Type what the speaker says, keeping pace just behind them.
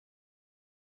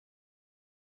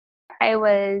I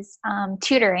was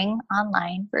tutoring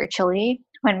online virtually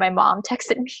when my mom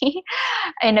texted me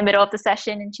in the middle of the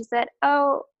session, and she said,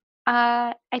 "Oh,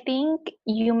 I think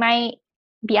you might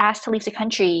be asked to leave the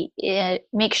country.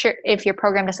 Make sure if your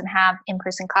program doesn't have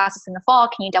in-person classes in the fall,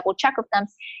 can you double check with them?"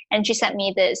 And she sent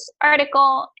me this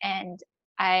article, and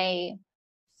I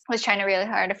was trying to really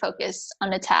hard to focus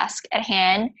on the task at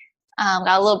hand.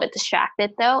 Got a little bit distracted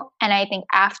though, and I think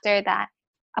after that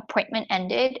appointment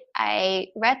ended, I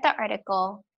read the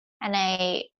article and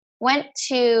I went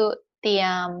to the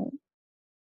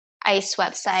ICE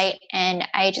website and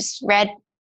I just read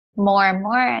more and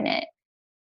more, and it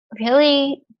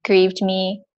really grieved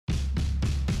me.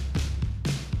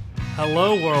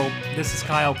 Hello world, this is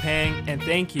Kyle Pang, and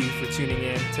thank you for tuning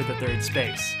in to The Third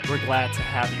Space. We're glad to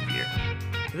have you here.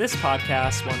 This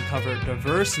podcast will uncover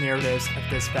diverse narratives of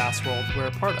this vast world we're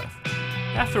a part of.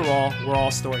 After all, we're all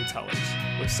storytellers,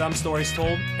 with some stories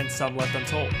told and some left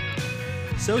untold.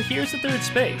 So here's The Third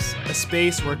Space, a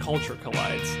space where culture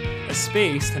collides, a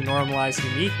space to normalize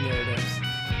unique narratives,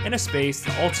 and a space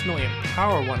to ultimately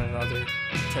empower one another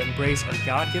to embrace our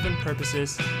God-given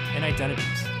purposes and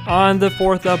identities. On the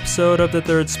fourth episode of The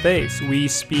Third Space, we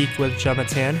speak with Gemma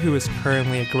Tan, who is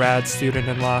currently a grad student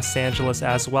in Los Angeles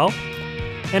as well.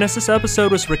 And as this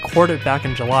episode was recorded back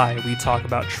in July, we talk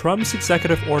about Trump's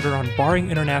executive order on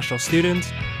barring international students,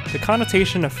 the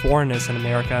connotation of foreignness in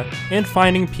America, and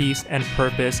finding peace and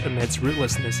purpose amidst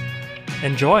rootlessness.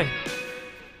 Enjoy!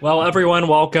 Well, everyone,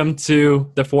 welcome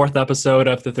to the fourth episode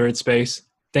of The Third Space.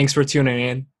 Thanks for tuning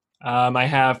in. I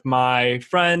have my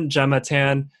friend Gemma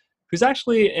Tan, who's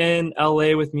actually in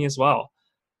LA with me as well.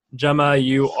 Gemma,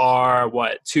 you are,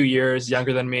 2 years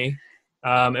younger than me?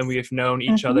 And we've known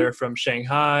each other from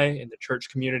Shanghai in the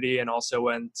church community and also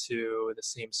went to the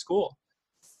same school.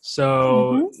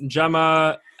 So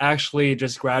Gemma actually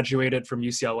just graduated from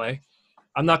UCLA.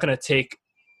 I'm not going to take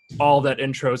all that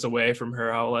intros away from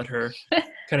her. I'll let her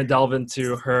kind of delve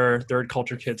into her Third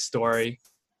Culture Kids story.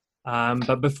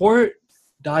 But before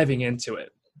diving into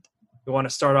it, we want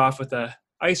to start off with a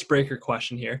icebreaker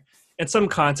question here. And some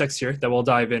context here that we'll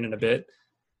dive in a bit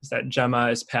is that Gemma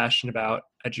is passionate about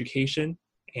education.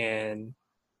 And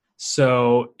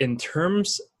so in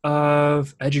terms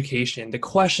of education, the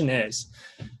question is,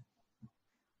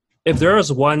 if there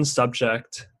was one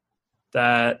subject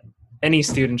that any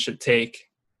student should take,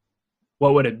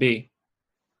 what would it be?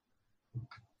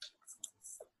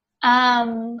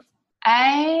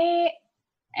 I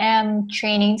am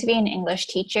training to be an English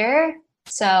teacher,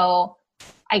 so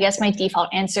I guess my default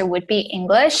answer would be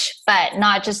English, but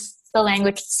not just the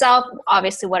language itself.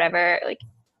 Obviously, whatever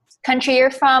country you're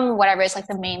from, whatever is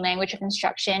the main language of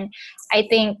instruction. I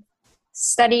think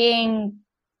studying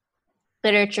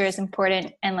literature is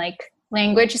important, and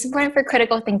language is important for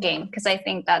critical thinking, because I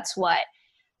think that's what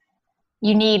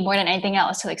you need more than anything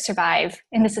else to survive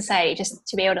in the society, just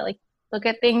to be able to look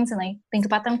at things and think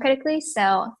about them critically.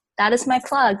 So that is my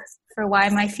plug for why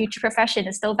my future profession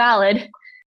is still valid.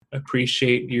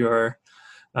 Appreciate your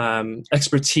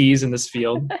expertise in this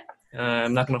field.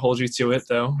 I'm not going to hold you to it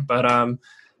though, but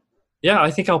yeah,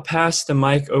 I think I'll pass the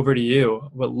mic over to you.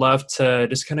 Would love to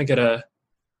just kind of get a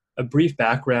brief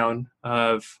background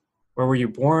of where were you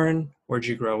born, where'd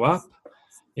you grow up,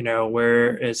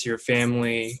 where is your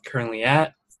family currently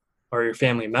at, or your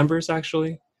family members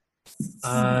actually,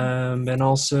 and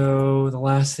also the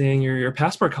last thing, your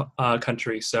passport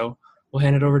country. So we'll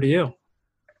hand it over to you.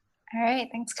 All right,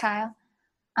 thanks, Kyle.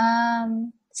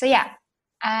 So yeah,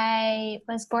 I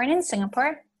was born in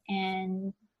Singapore,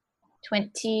 and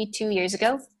 22 years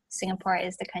ago. Singapore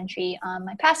is the country on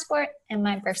my passport and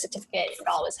my birth certificate. It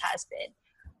always has been.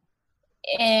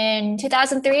 In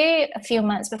 2003, a few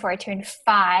months before I turned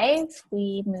 5,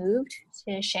 we moved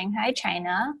to Shanghai,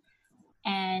 China,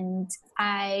 and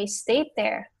I stayed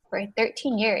there for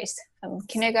 13 years, from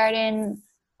kindergarten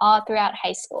all throughout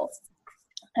high school.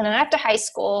 And then after high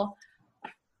school,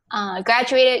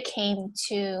 graduated, came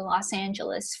to Los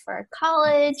Angeles for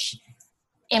college.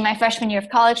 In my freshman year of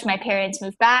college, my parents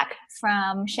moved back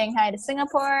from Shanghai to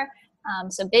Singapore.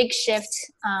 So big shift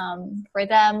for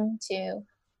them too.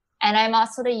 And I'm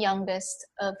also the youngest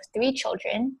of 3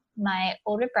 children. My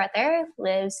older brother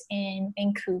lives in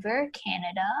Vancouver,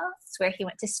 Canada. It's where he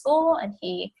went to school and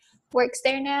he works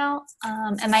there now.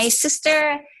 And my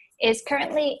sister is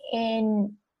currently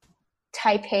in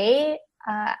Taipei,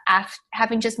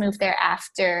 having just moved there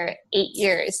after 8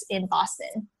 years in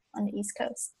Boston on the East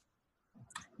Coast.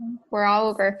 We're all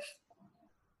over.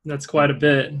 That's quite a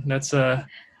bit. That's a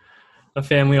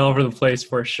family all over the place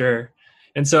for sure.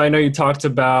 And so I know you talked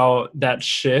about that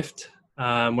shift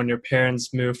when your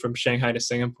parents moved from Shanghai to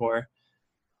Singapore.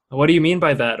 What do you mean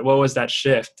by that? What was that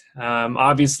shift?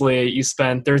 Obviously, you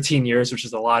spent 13 years, which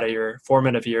is a lot of your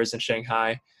formative years in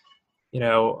Shanghai. You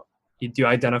know, you do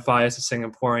identify as a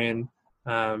Singaporean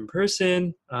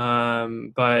person,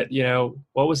 but, you know,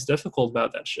 what was difficult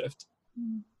about that shift?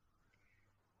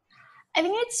 I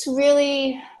think it's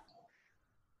really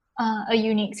a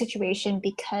unique situation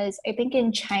because I think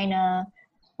in China,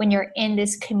 when you're in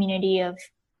this community of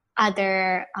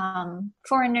other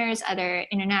foreigners, other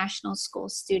international school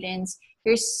students,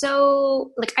 you're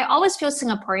so like I always feel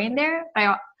Singaporean there,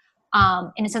 but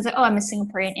in a sense like, oh, I'm a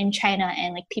Singaporean in China,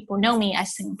 and like people know me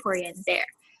as Singaporean there.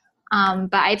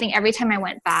 But I think every time I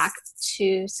went back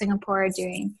to Singapore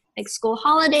during like school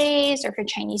holidays or for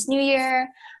Chinese New Year,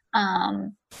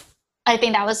 I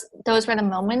think those were the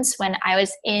moments when I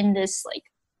was in this like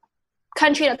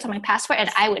country that's on my passport, and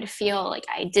I would feel like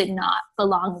I did not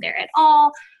belong there at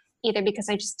all, either because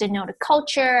I just didn't know the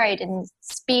culture, I didn't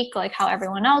speak like how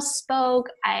everyone else spoke.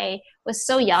 I was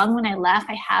so young when I left.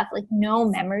 I have like no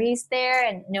memories there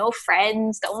and no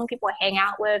friends. The only people I hang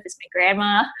out with is my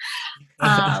grandma.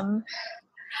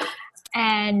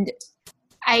 And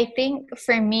I think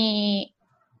for me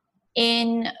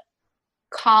in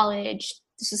college,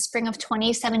 this was spring of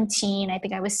 2017, I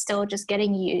think I was still just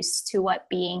getting used to what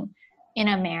being in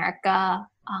America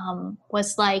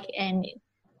was like, and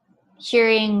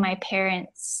hearing my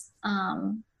parents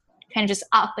kind of just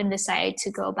up and decide to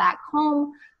go back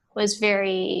home was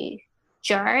very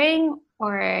jarring,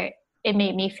 or it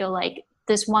made me feel like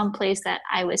this one place that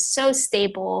I was so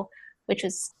stable, which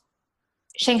was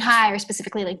Shanghai, or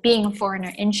specifically like being a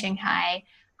foreigner in Shanghai,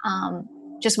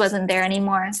 just wasn't there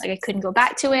anymore. Like I couldn't go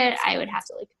back to it. I would have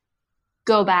to like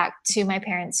go back to my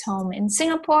parents' home in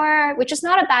Singapore, which is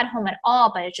not a bad home at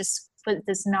all, but it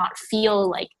does not feel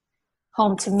like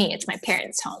home to me. It's my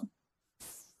parents' home.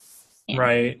 Yeah.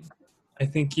 Right. I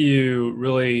think you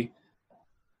really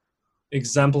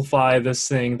exemplify this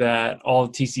thing that all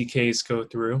TCKs go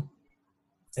through,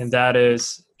 and that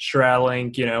is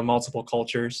straddling, you know, multiple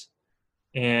cultures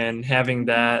and having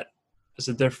that as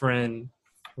a different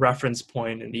reference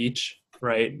point in each,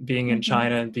 right? Being in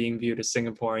China and being viewed as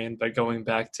Singaporean, but going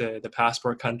back to the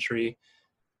passport country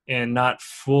and not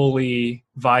fully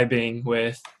vibing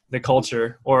with the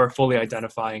culture or fully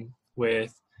identifying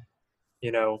with,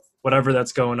 you know, whatever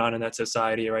that's going on in that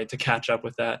society, right? To catch up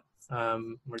with that,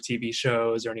 or TV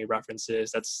shows or any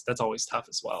references, that's always tough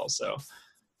as well. So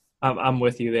I'm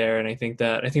with you there. And I think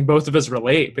both of us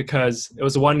relate, because it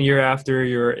was 1 year after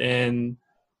you're in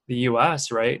the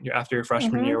US, right? After your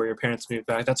freshman year where your parents moved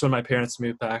back. That's when my parents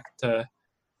moved back to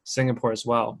Singapore as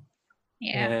well.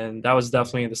 Yeah. And that was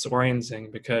definitely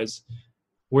disorienting, because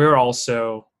we're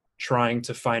also trying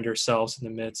to find ourselves in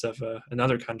the midst of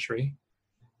another country.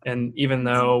 And even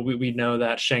though we know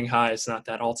that Shanghai is not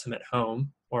that ultimate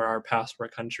home or our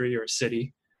passport country or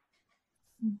city,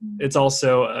 it's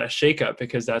also a shakeup,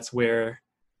 because that's where,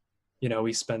 you know,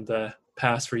 we spent the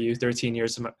past, for you, 13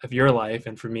 years of your life,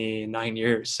 and for me 9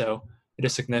 years. So it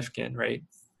is significant, right?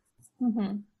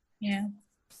 Yeah.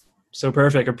 So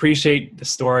perfect. Appreciate the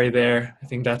story there. I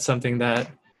think that's something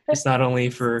that is not only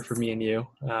for me and you.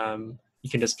 You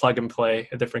can just plug and play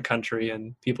a different country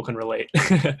and people can relate.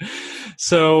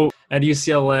 So at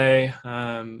UCLA,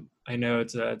 I know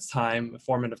it's a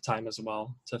formative time as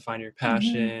well, to find your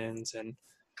passions. And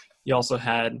you also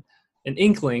had an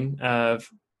inkling of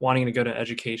wanting to go to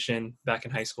education back in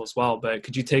high school as well. But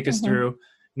could you take us through,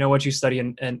 you know, what you study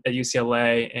at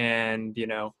UCLA, and, you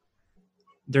know,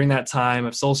 during that time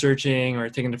of soul searching or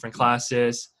taking different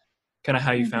classes, kind of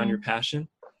how you found your passion?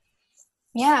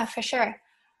 Yeah, for sure.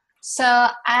 So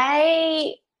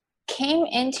I came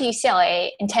into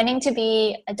UCLA intending to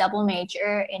be a double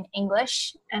major in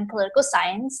English and political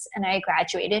science, and I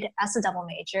graduated as a double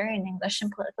major in English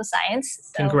and political science.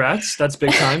 So. Congrats, that's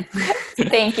big time.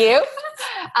 Thank you.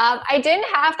 I didn't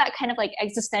have that kind of like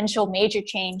existential major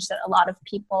change that a lot of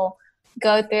people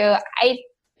go through.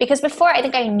 Because before, I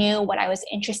think I knew what I was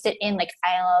interested in. Like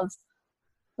I love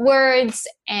words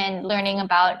and learning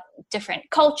about different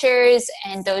cultures,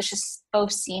 and those just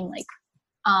both seem like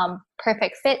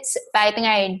perfect fits. But I think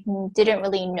I didn't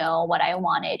really know what I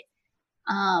wanted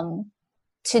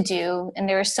to do, and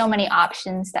there were so many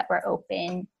options that were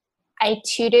open. I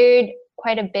tutored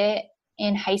quite a bit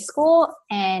in high school,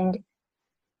 and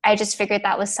I just figured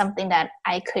that was something that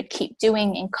I could keep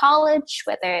doing in college,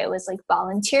 whether it was like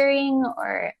volunteering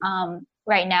or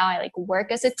right now I like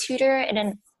work as a tutor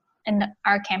in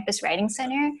our campus writing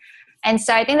center. And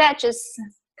so I think that just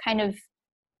kind of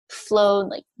flowed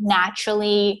like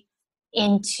naturally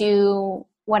into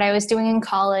what I was doing in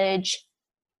college.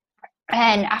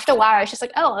 And after a while, I was just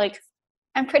like, oh, like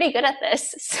I'm pretty good at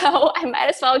this, so I might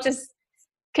as well just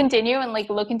continue and like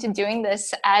look into doing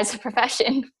this as a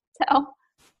profession. So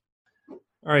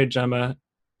All right, Gemma,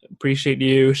 appreciate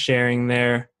you sharing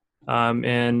there.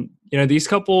 And these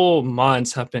couple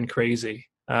months have been crazy.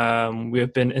 We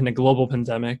have been in a global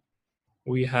pandemic.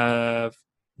 We have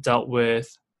dealt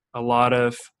with a lot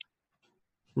of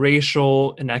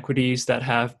racial inequities that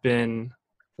have been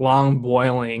long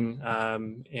boiling,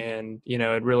 and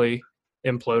it really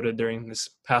imploded during this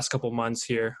past couple months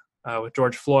here with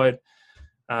George Floyd.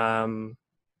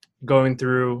 Going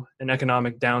through an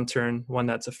economic downturn, one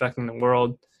that's affecting the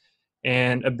world.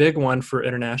 And a big one for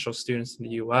international students in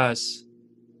the US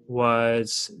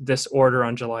was this order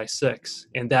on July 6th,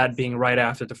 and that being right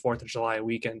after the 4th of July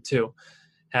weekend, too.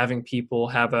 Having people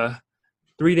have a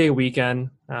 3-day weekend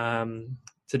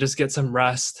to just get some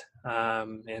rest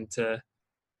and to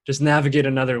just navigate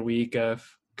another week of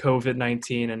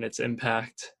COVID-19 and its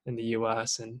impact in the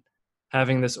US. And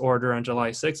having this order on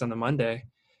July 6th on the Monday,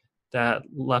 that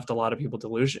left a lot of people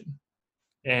delusioned.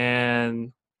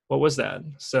 And what was that?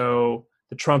 So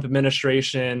the Trump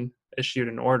administration issued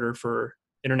an order for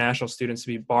international students to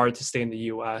be barred to stay in the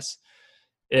US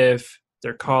if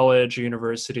their college or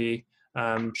university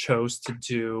chose to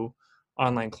do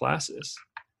online classes.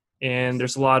 And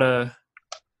there's a lot of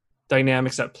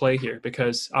dynamics at play here,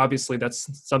 because obviously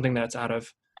that's something that's out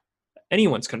of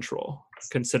anyone's control,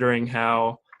 considering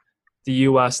how the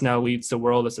US now leads the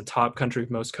world as the top country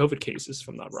with most COVID cases, if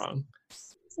I'm not wrong.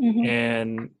 mm-hmm.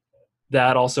 And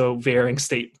that also varying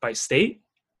state by state.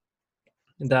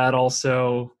 That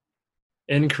also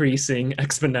increasing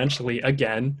exponentially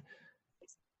again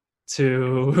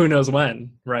to who knows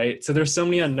when, right? So there's so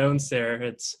many unknowns there.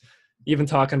 It's even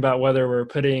talking about whether we're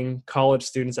putting college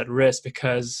students at risk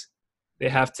because they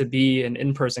have to be in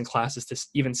in-person classes to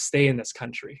even stay in this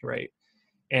country, right?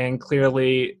 And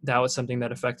clearly that was something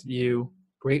that affected you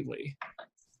greatly.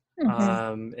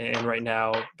 Mm-hmm. And right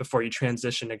now, before you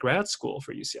transition to grad school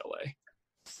for UCLA.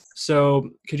 So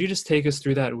could you just take us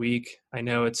through that week? I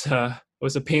know it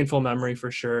was a painful memory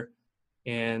for sure.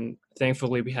 And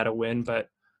thankfully we had a win, but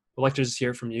I'd like to just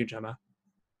hear from you, Gemma.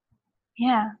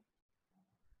 Yeah.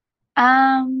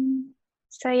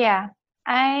 So yeah,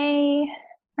 I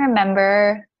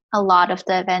remember a lot of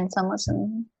the events almost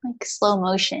in like slow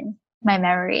motion, my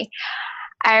memory.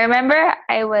 I remember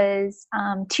I was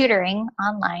tutoring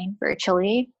online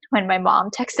virtually when my mom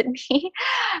texted me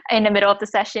in the middle of the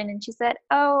session, and she said,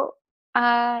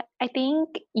 I think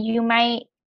you might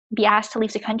be asked to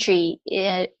leave the country.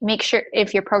 Make sure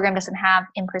if your program doesn't have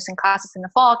in-person classes in the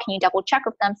fall, can you double check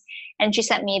with them?" And she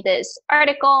sent me this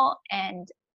article, and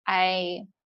I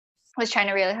was trying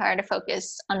to really hard to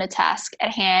focus on the task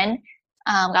at hand.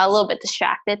 Got a little bit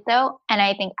distracted though. And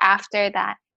I think after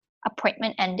that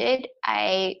appointment ended,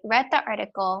 I read the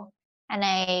article and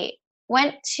I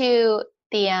went to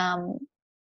the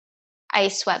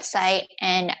ICE website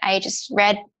and I just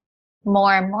read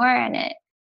more and more, and it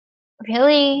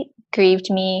really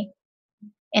grieved me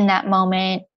in that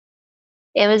moment.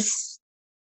 It was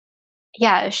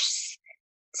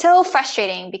so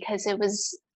frustrating because it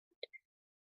was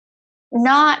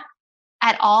not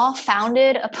at all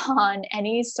founded upon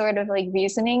any sort of like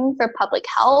reasoning for public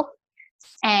health.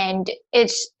 And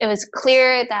it was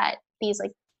clear that these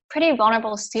like pretty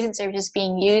vulnerable students are just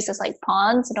being used as like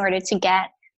pawns in order to get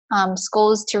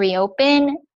schools to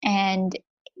reopen. And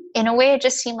in a way, it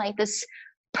just seemed like this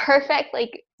perfect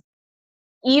like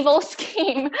evil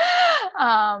scheme.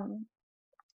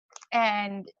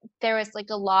 And there was like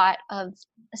a lot of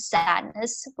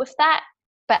sadness with that.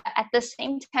 But at the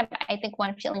same time, I think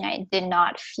one feeling I did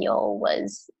not feel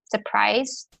was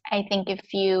surprise. I think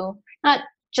if you not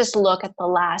just look at the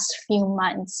last few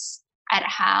months at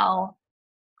how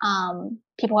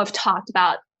people have talked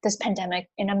about this pandemic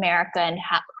in America and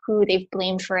who they've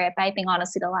blamed for it, but I think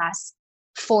honestly the last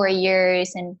 4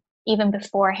 years and even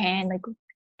beforehand, like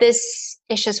this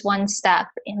is just one step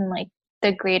in like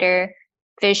the greater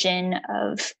vision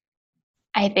of,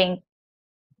 I think,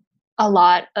 a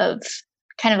lot of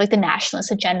kind of like the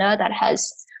nationalist agenda that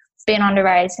has been on the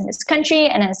rise in this country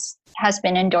and has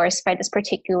been endorsed by this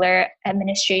particular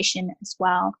administration as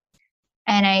well.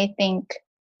 And I think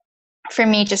for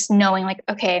me, just knowing like,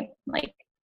 okay, like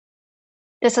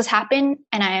this has happened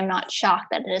and I am not shocked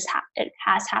that it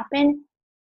has happened.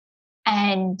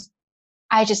 And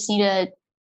I just need to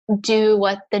do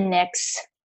what the next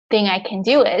thing I can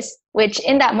do is, which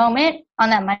in that moment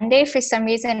on that Monday, for some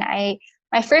reason,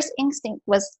 my first instinct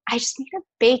was I just need to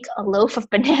bake a loaf of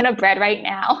banana bread right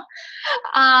now.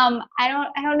 I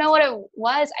don't know what it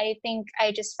was. I think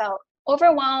I just felt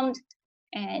overwhelmed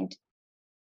and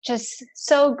just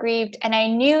so grieved. And I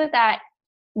knew that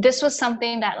this was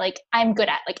something that like I'm good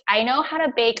at. Like I know how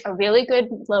to bake a really good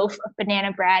loaf of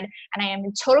banana bread, and I am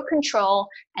in total control,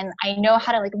 and I know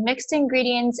how to like mix the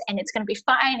ingredients, and it's going to be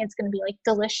fine. It's going to be like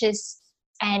delicious.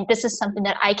 And this is something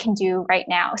that I can do right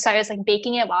now. So I was like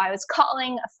baking it while I was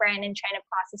calling a friend and trying to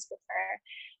process with her.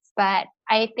 But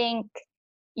I think,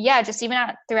 yeah, just even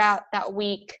throughout that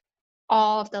week,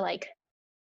 all of the like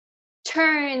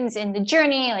turns in the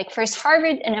journey, like first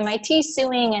Harvard and MIT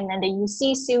suing, and then the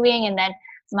UC suing, and then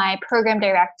my program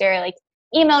director like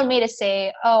emailed me to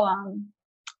say,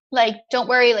 like don't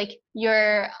worry, like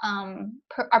your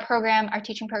our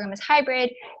teaching program is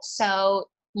hybrid, so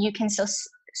you can still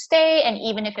stay, and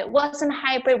even if it wasn't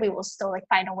hybrid, we will still like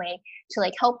find a way to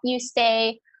like help you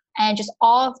stay. And just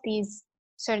all of these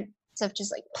sorts of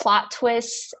just like plot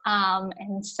twists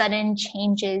and sudden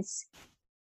changes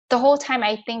the whole time.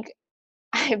 I think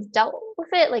I've dealt with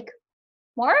it like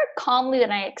more calmly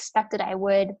than I expected I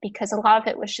would, because a lot of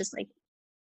it was just like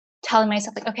telling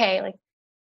myself like, okay, like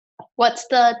what's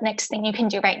the next thing you can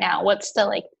do right now? What's the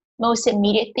like most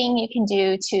immediate thing you can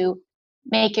do to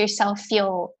make yourself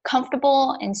feel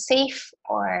comfortable and safe,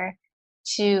 or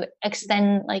to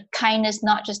extend like kindness,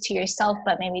 not just to yourself,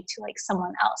 but maybe to like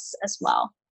someone else as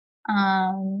well.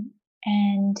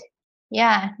 And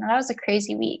yeah, that was a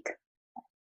crazy week.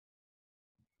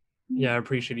 Yeah, I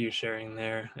appreciate you sharing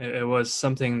there. It was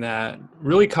something that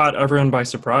really caught everyone by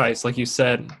surprise. Like you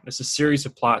said, it's a series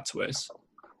of plot twists.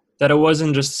 That it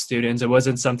wasn't just students. It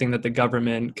wasn't something that the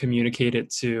government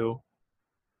communicated to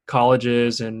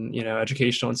colleges and,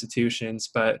 educational institutions,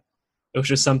 but it was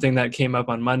just something that came up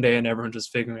on Monday, and everyone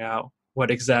just figuring out what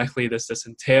exactly this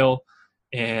entail,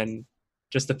 and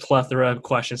just the plethora of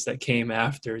questions that came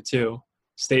after too.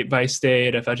 State by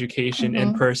state of education,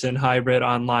 in person, hybrid,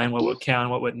 online, what would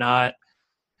count, what would not.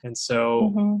 And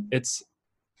so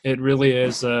it really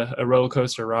is a roller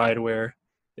coaster ride where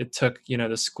it took,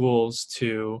 the schools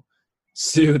to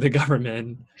sue the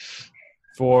government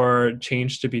for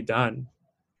change to be done.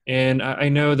 And I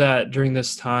know that during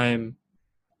this time,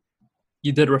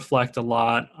 you did reflect a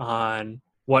lot on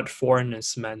what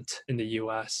foreignness meant in the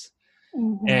US.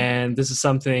 And this is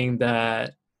something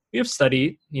that we have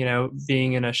studied,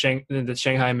 being in the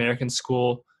Shanghai American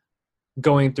School,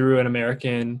 going through an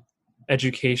American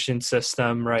education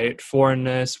system, right?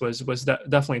 Foreignness was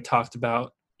definitely talked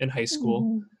about in high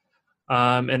school.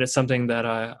 And it's something that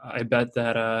I bet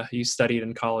that you studied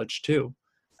in college too.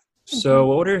 So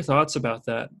what are your thoughts about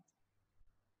that?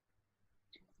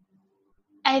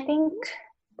 I think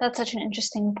that's such an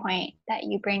interesting point that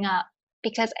you bring up,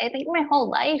 because I think my whole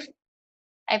life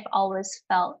I've always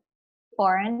felt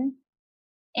foreign,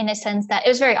 in a sense that it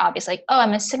was very obvious, like, oh,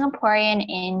 I'm a Singaporean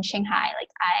in Shanghai. Like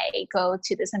I go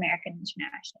to this American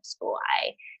international school.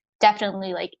 I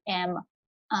definitely like am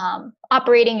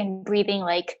operating and breathing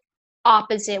like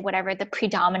opposite whatever the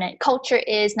predominant culture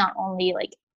is, not only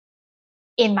like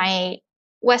in my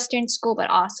Western school, but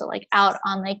also like out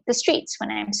on like the streets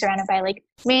when I'm surrounded by like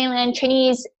mainland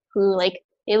Chinese who like,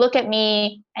 they look at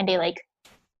me and they like,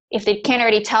 if they can't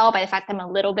already tell by the fact that I'm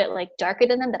a little bit like darker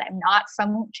than them, that I'm not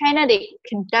from China, they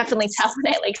can definitely tell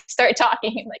when I like start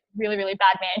talking in like really, really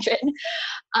bad Mandarin.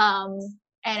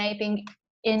 And I think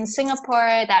in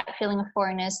Singapore, that feeling of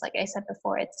foreignness, like I said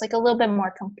before, it's like a little bit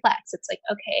more complex. It's like,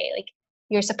 okay, like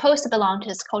you're supposed to belong to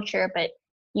this culture, but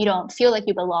you don't feel like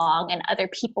you belong, and other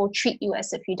people treat you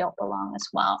as if you don't belong as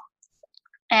well.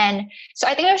 And so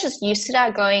I think I was just used to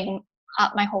that growing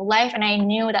up my whole life, and I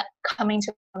knew that coming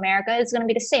to America is going to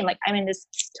be the same. Like I'm in this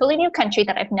totally new country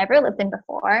that I've never lived in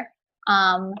before,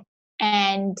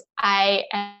 and I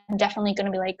am definitely going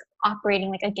to be like operating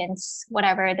like against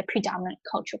whatever the predominant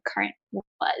cultural current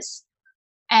was.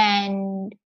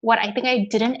 And what I think I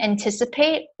didn't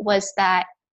anticipate was that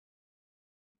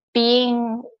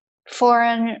being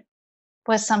foreign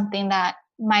was something that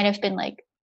might have been like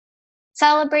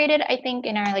celebrated, I think,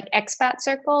 in our like expat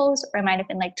circles, or it might have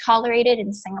been like tolerated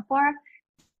in Singapore.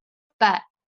 But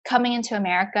coming into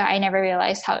America, I never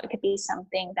realized how it could be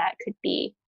something that could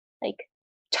be like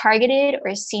targeted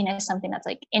or seen as something that's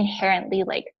like inherently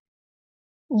like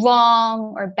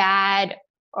wrong or bad,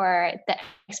 or the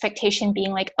expectation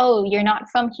being like, oh, you're not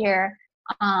from here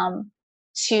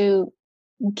to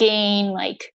gain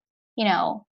like,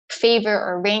 favor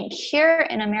or rank here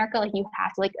in America. Like you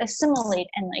have to like assimilate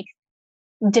and like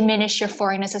diminish your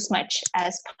foreignness as much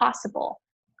as possible.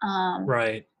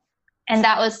 Right. And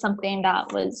that was something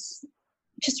that was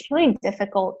just really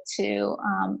difficult to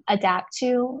adapt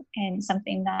to, and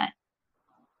something that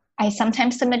I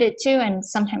sometimes submitted to and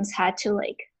sometimes had to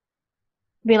like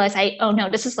realize oh no,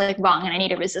 this is like wrong and I need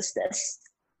to resist this.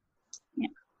 Yeah.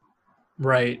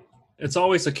 Right. It's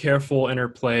always a careful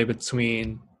interplay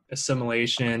between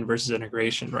assimilation versus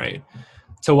integration, right?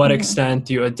 To what Mm-hmm. extent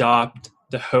do you adopt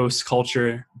the host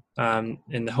culture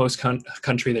in the host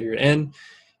country that you're in?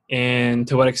 And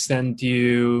to what extent do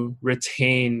you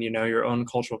retain, your own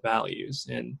cultural values?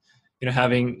 And,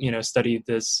 having, studied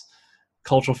this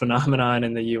cultural phenomenon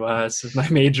in the US with my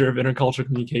major of intercultural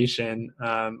communication,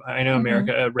 I know Mm-hmm.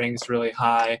 America ranks really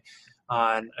high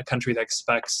on a country that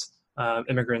expects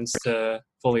immigrants to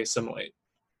fully assimilate.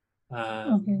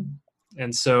 Mm-hmm.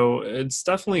 And so it's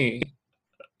definitely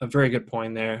a very good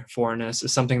point there. Foreignness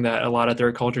is something that a lot of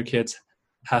third culture kids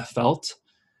have felt.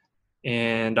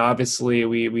 And obviously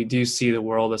we do see the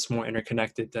world as more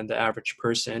interconnected than the average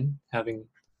person, having,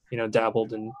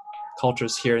 dabbled in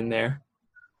cultures here and there.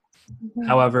 Mm-hmm.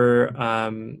 However,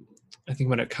 I think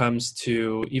when it comes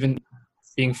to even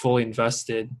being fully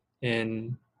invested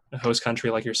in a host country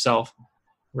like yourself,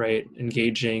 right,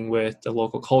 engaging with the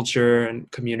local culture and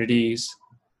communities,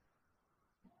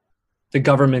 the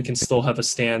government can still have a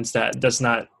stance that does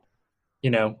not,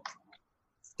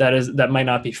 that might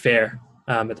not be fair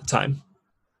at the time,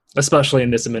 especially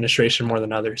in this administration more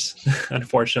than others,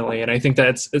 unfortunately. And I think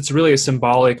that it's really a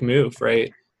symbolic move,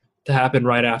 right, to happen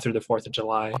right after the 4th of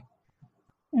July.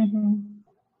 Mm-hmm.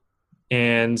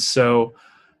 And so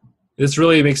this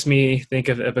really makes me think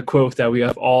of a quote that we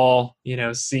have all,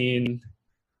 seen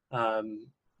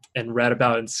and read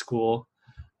about in school.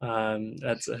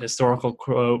 That's a historical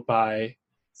quote by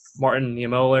Martin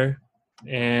Niemöller.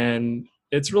 And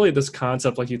it's really this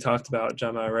concept, like you talked about,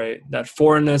 Gemma, right? That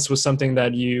foreignness was something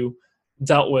that you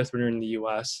dealt with when you're in the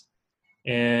US.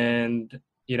 And,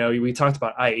 we talked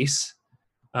about ICE,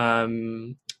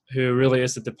 who really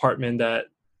is the department that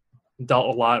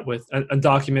dealt a lot with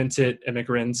undocumented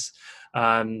immigrants,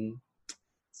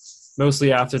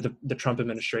 mostly after the Trump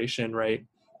administration, right?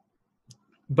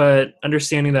 But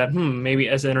understanding that, maybe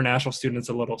as an international student, it's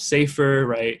a little safer,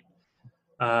 right?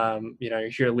 You're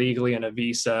here legally on a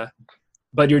visa,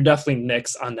 but you're definitely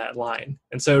next on that line.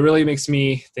 And so it really makes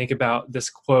me think about this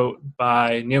quote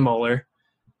by Niemöller,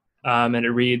 and it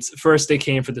reads, "First they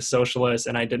came for the socialists,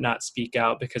 and I did not speak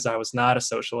out because I was not a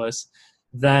socialist.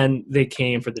 Then they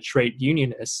came for the trade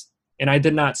unionists, and I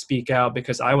did not speak out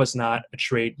because I was not a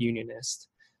trade unionist.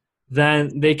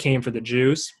 Then they came for the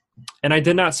Jews, and I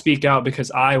did not speak out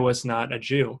because I was not a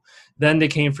Jew. Then they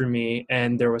came for me,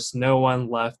 and there was no one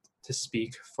left to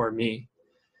speak for me."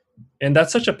 And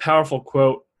that's such a powerful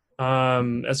quote,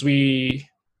 as we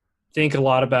think a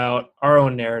lot about our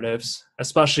own narratives,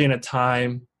 especially in a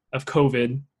time of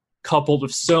COVID, coupled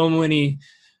with so many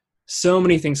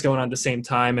things going on at the same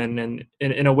time. And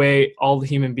in a way, all the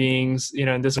human beings,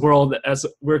 in this world, as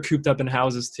we're cooped up in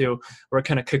houses too, we're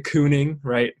kind of cocooning,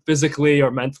 right? Physically or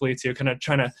mentally too, kind of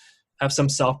trying to have some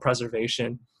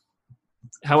self-preservation.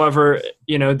 However,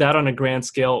 that on a grand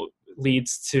scale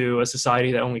leads to a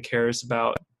society that only cares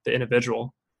about the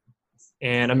individual.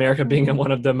 And America being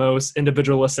one of the most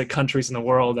individualistic countries in the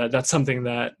world, that's something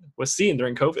that was seen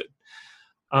during COVID.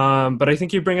 But I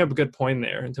think you bring up a good point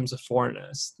there in terms of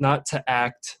foreignness, not to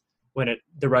act when it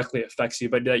directly affects you,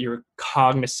 but that you're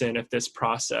cognizant of this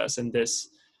process and this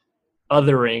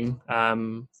othering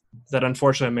that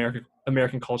unfortunately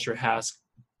American culture has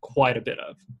quite a bit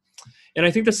of. And I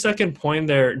think the second point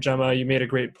there, Gemma, you made a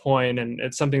great point, and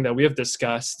it's something that we have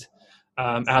discussed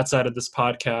outside of this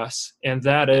podcast, and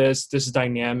that is this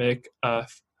dynamic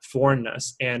of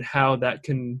foreignness and how that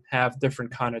can have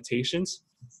different connotations.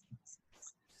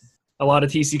 A lot of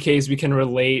TCKs we can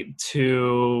relate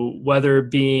to, whether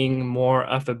being more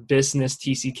of a business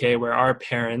TCK where our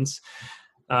parents,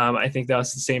 I think that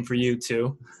was the same for you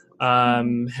too,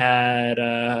 had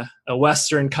a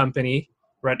Western company,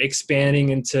 right, expanding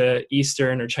into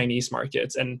Eastern or Chinese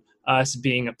markets, and us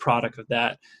being a product of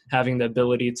that, having the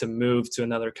ability to move to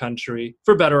another country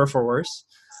for better or for worse,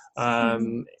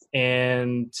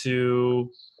 and to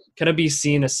kind of be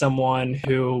seen as someone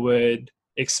who would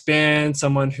expand,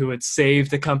 someone who would save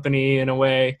the company in a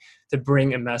way to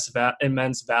bring immense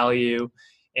value.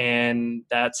 And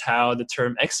that's how the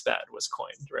term expat was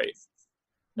coined, right?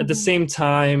 At the same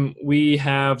time, we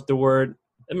have the word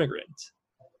immigrant.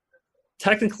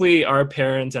 Technically, our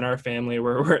parents and our family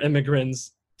were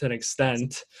immigrants to an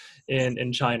extent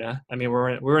in China. I mean,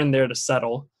 we're in there to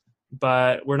settle,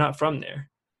 but we're not from there.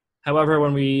 However,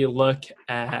 when we look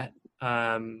at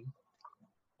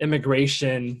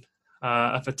immigration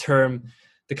of a term,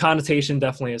 the connotation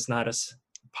definitely is not as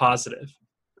positive.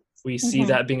 We see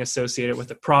that being associated with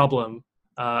the problem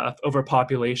of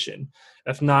overpopulation,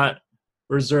 of not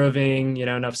reserving,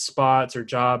 enough spots or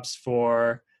jobs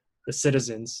for the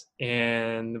citizens.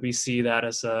 And we see that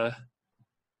as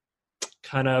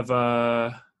kind of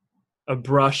a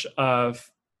brush of,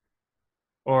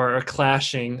 or a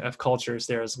clashing of cultures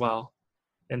there as well.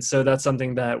 And so that's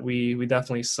something that we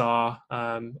definitely saw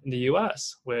in the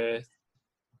U.S. with,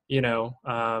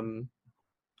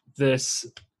 this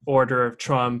order of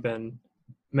Trump and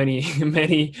many,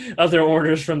 many other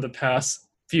orders from the past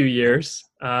few years.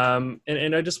 And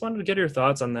I just wanted to get your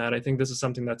thoughts on that. I think this is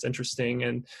something that's interesting,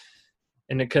 and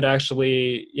it could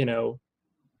actually,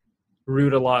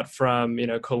 root a lot from,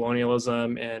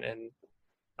 colonialism and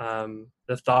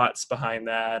the thoughts behind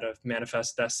that of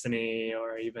manifest destiny,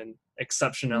 or even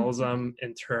exceptionalism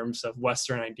in terms of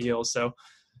Western ideals. So,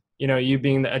 you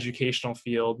being the educational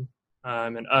field,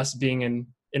 and us being in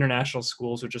international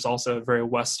schools, which is also a very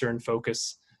Western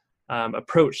focus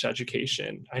approach to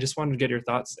education. I just wanted to get your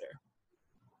thoughts there.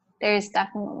 There's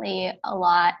definitely a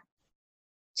lot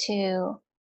to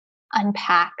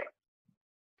unpack,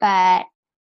 but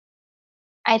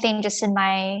I think just in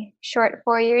my short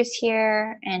 4 years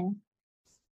here and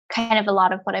kind of a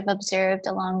lot of what I've observed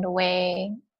along the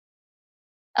way,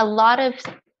 a lot of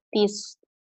these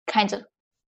kinds of,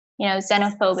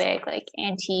 xenophobic, like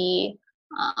anti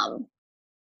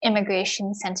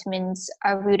immigration sentiments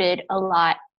are rooted a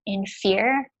lot in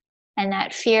fear. And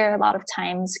that fear a lot of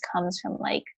times comes from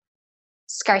like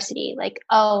scarcity, like,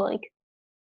 oh, like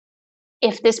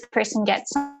if this person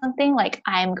gets something, like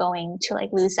I'm going to like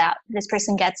lose out.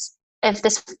 If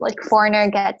this like foreigner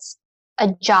gets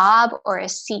a job or a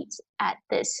seat at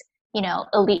this,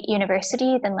 elite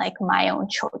university, then like my own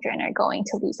children are going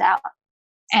to lose out.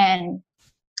 And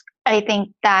I think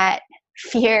that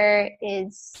fear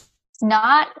is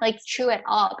not like true at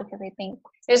all, because I think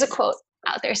there's a quote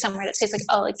out there somewhere that says like,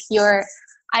 oh, like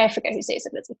I forget who says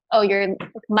it, but it's like, oh,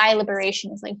 my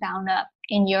liberation is like bound up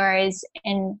in yours.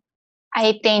 And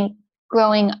I think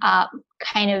growing up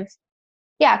kind of,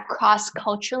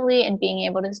 cross-culturally and being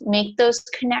able to make those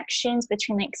connections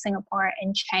between like Singapore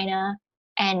and China,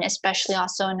 and especially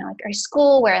also in like our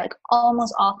school where like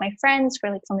almost all of my friends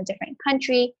were like from a different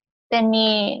country than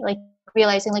me, like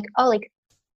realizing like, oh, like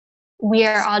we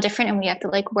are all different and we have to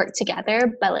like work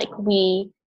together, but like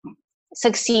we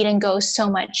succeed and go so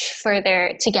much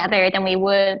further together than we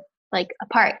would like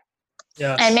apart.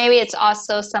 Yes. And maybe it's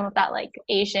also some of that like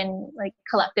Asian like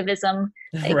collectivism,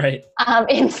 like, right,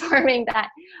 informing that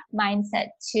mindset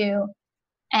too.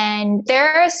 And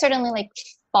there are certainly like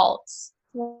faults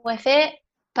with it,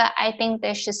 but I think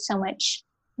there's just so much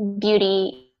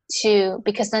beauty too,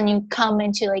 because then you come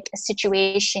into like a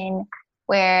situation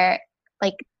where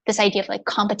like this idea of like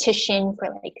competition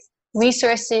for like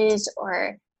resources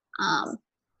or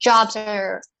jobs,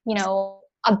 or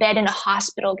a bed in a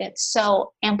hospital gets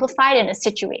so amplified in a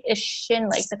situation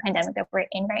like the pandemic that we're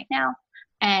in right now.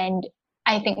 And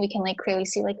I think we can like clearly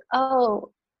see like, oh,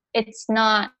 it's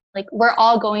not like we're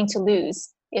all going to lose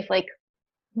if like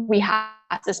we have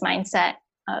this mindset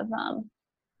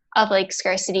of like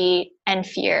scarcity and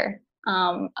fear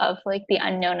of like the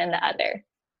unknown and the other.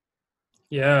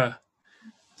 Yeah,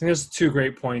 I think there's two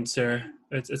great points there.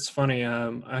 It's funny.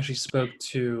 I actually spoke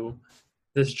to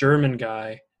this German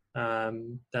guy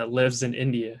that lives in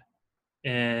India,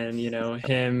 and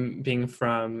him being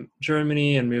from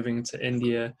Germany and moving to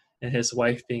India, and his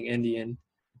wife being Indian.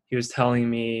 He was telling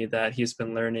me that he's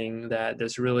been learning that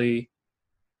there's really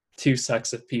two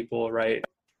sects of people, right?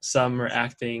 Some are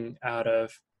acting out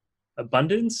of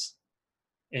abundance,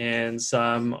 and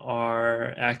some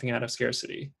are acting out of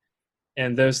scarcity.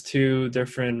 And those two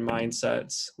different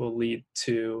mindsets will lead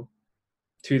to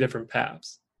two different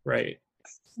paths, right?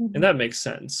 Mm-hmm. And that makes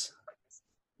sense.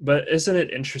 But isn't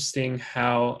it interesting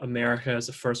how America, as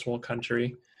a first world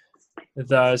country,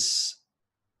 thus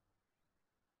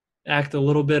act a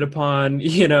little bit upon,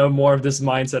 more of this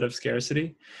mindset of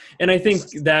scarcity? And I think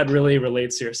that really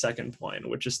relates to your second point,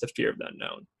 which is the fear of the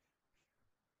unknown.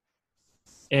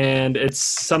 And it's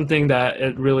something that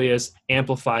it really is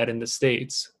amplified in the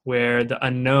States, where the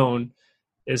unknown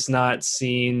is not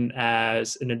seen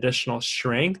as an additional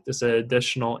strength, as an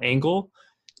additional angle,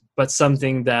 but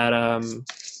something that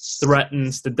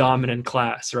threatens the dominant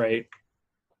class, right?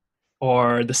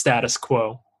 Or the status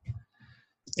quo.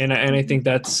 And I think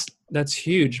that's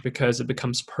huge, because it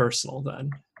becomes personal then.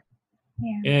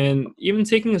 Yeah. And even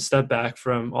taking a step back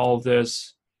from all of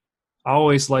this, I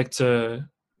always like to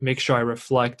make sure I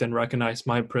reflect and recognize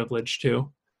my privilege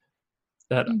too.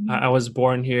 That I was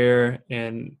born here,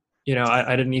 and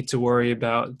I didn't need to worry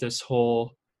about this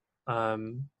whole,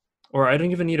 or I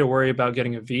didn't even need to worry about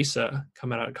getting a visa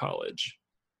coming out of college,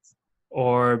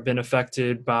 or been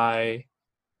affected by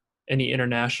any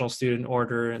international student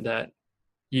order that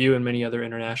you and many other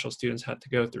international students had to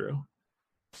go through.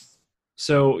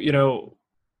 So,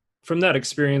 from that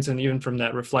experience and even from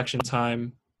that reflection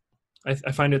time,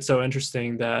 I find it so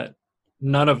interesting that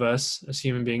none of us as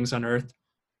human beings on earth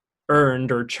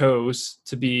earned or chose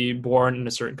to be born in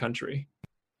a certain country.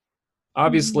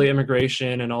 Obviously,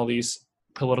 immigration and all these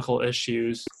political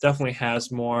issues definitely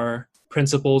has more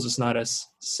principles. It's not as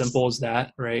simple as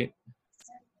that, right?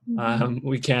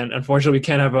 Unfortunately, we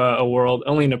can't have a world,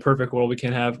 only in a perfect world, we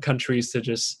can have countries to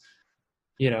just,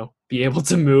 be able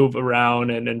to move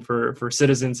around and for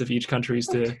citizens of each countries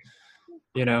to,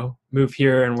 move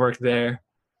here and work there.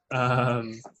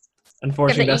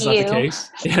 Unfortunately, that's not the case.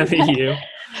 Yeah, the EU.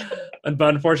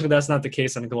 But unfortunately, that's not the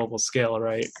case on a global scale,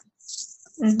 right?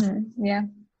 Yeah.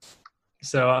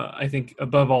 So I think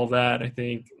above all that, I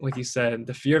think, like you said,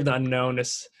 the fear of the unknown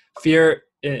is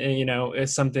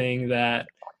is something that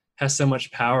has so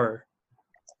much power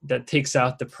that takes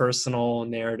out the personal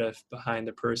narrative behind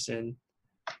the person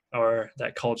or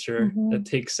that culture, that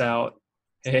takes out,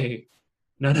 hey,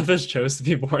 none of us chose to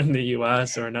be born in the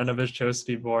US, or none of us chose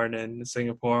to be born in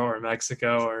Singapore or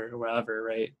Mexico or wherever,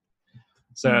 right?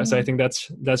 So I think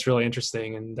that's really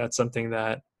interesting, and that's something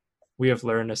that we have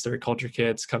learned as third culture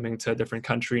kids coming to a different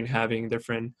country and having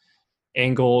different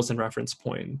angles and reference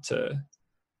point to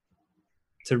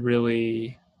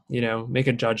really, make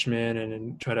a judgment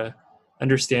and try to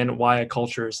understand why a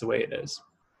culture is the way it is.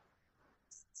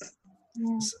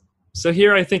 Yeah. So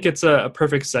here, I think it's a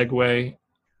perfect segue.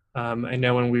 I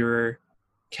know when we were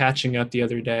catching up the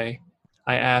other day,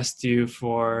 I asked you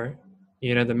for,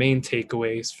 the main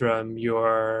takeaways from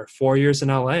your 4 years in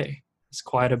LA. It's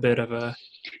quite a bit of a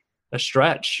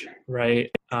stretch, right?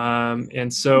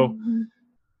 And so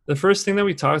the first thing that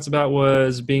we talked about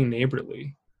was being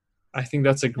neighborly. I think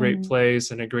that's a great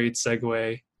place and a great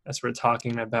segue as we're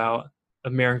talking about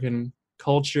American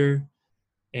culture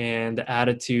and the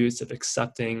attitudes of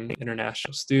accepting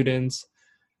international students,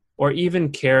 or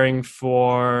even caring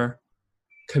for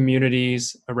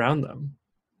communities around them.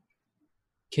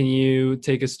 Can you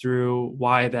take us through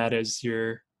why that is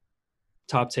your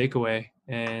top takeaway,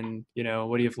 and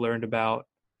what you've learned about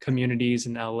communities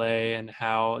in LA and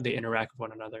how they interact with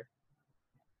one another?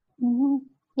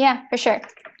 Yeah, for sure.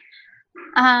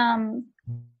 I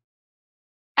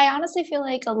honestly feel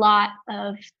like a lot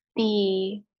of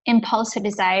the impulse or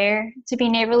desire to be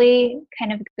neighborly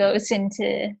kind of goes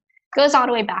all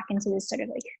the way back into this sort of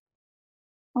like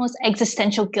almost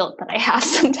existential guilt that I have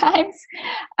sometimes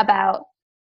about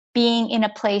being in a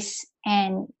place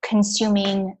and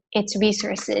consuming its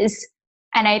resources.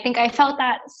 And I think I felt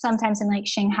that sometimes in like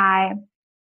Shanghai,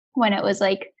 when it was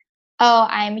like, oh,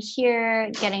 I'm here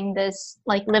getting this,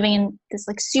 like living in this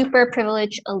like super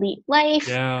privileged elite life.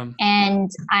 Yeah.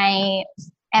 And I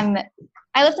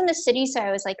lived in the city, so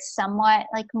I was like somewhat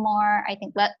like more, I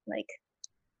think,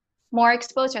 more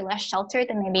exposed or less sheltered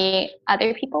than maybe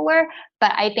other people were.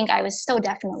 But I think I was still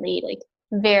definitely like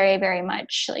very, very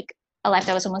much like a life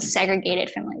that was almost segregated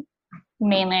from like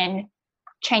mainland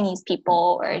Chinese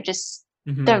people, or just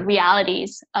the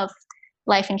realities of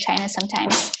life in China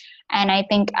sometimes. And I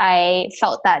think I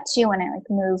felt that too when I like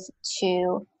moved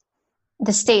to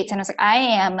the States, and I was like, I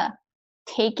am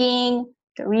taking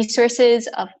the resources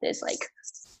of this like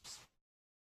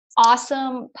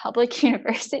awesome public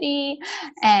university,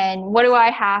 and what do I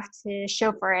have to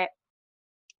show for it?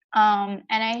 And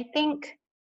I think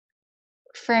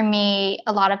for me,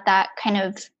 a lot of that kind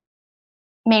of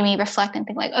made me reflect and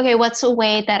think like, okay, what's a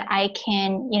way that I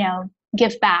can,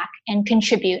 give back and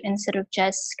contribute instead of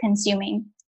just consuming?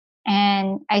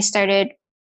 And I started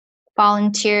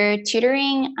volunteer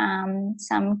tutoring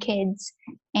some kids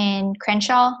in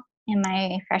Crenshaw in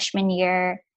my freshman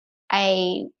year.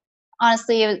 I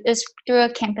honestly, it was through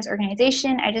a campus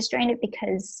organization. I just joined it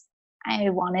because I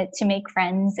wanted to make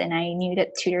friends and I knew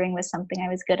that tutoring was something I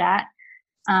was good at.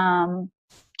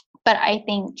 But I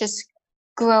think just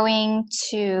growing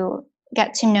to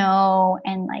get to know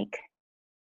and like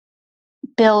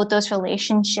build those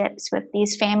relationships with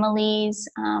these families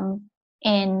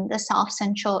in the South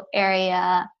Central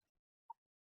area,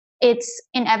 it's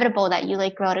inevitable that you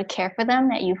like grow to care for them,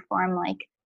 that you form like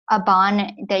a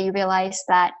bond, that you realize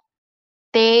that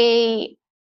there's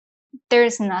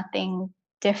nothing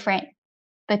different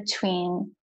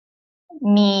between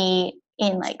me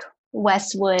in like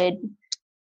Westwood,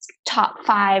 top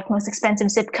 5 most expensive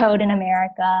zip code in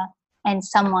America, and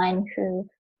someone who,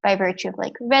 by virtue of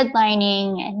like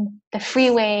redlining and the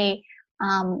freeway,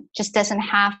 just doesn't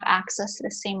have access to the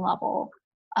same level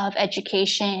of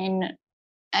educational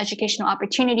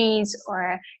opportunities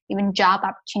or even job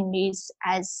opportunities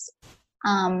as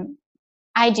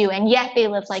I do, and yet they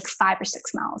live like 5 or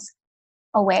 6 miles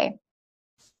away.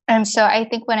 And so I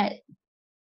think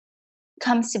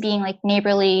comes to being like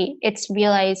neighborly, it's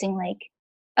realizing like,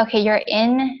 okay, you're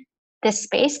in this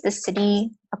space, the city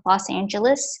of Los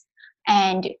Angeles,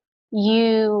 and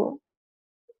you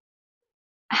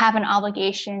have an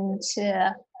obligation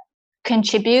to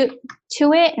contribute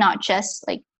to it, not just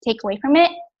like take away from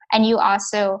it. And you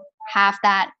also have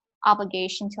that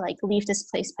obligation to like leave this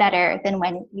place better than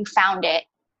when you found it.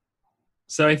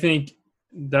 So I think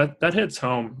that hits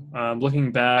home.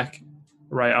 Looking back,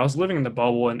 right, I was living in the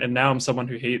bubble, and now I'm someone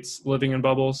who hates living in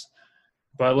bubbles.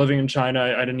 But living in China,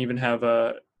 I didn't even have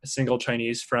a single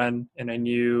Chinese friend, and I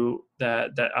knew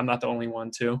that I'm not the only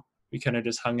one too. We kind of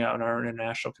just hung out in our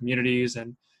international communities,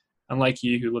 and unlike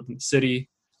you who lived in the city,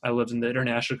 I lived in the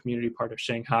international community part of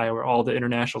Shanghai where all the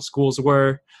international schools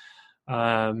were,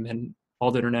 and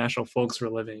all the international folks were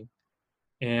living.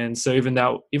 And so even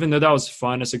though that was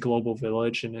fun as a global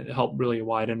village, and it helped really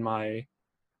widen my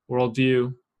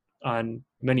worldview on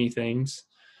many things,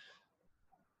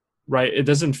 right, it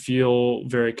doesn't feel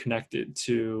very connected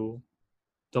to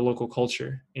the local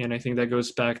culture. And I think that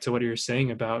goes back to what you're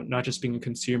saying about not just being a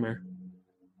consumer,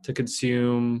 to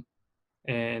consume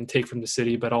and take from the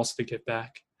city, but also to give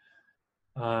back.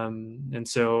 And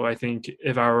so I think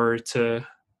if I were to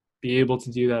be able to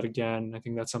do that again, I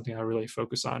think that's something I really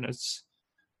focus on.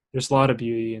 There's a lot of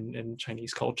beauty in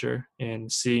Chinese culture, and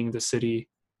seeing the city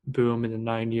boom in the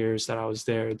 9 years that I was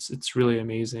there, it's really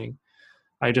amazing.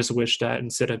 I just wish that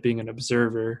instead of being an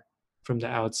observer from the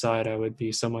outside, I would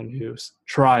be someone who's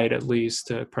tried at least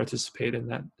to participate in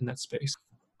that space.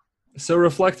 So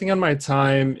reflecting on my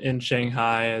time in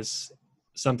Shanghai is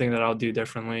something that I'll do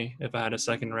differently if I had a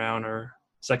second round or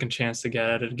second chance to get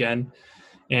at it again.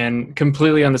 And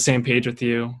completely on the same page with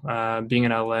you, being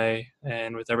in LA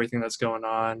and with everything that's going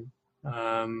on.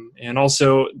 And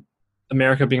also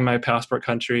America being my passport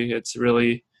country, it's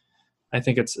really, I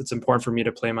think it's important for me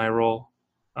to play my role.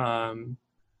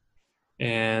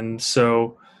 And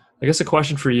so I guess a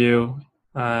question for you,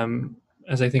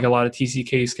 as I think a lot of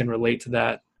TCKs can relate to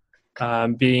that,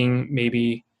 being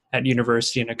maybe at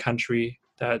university in a country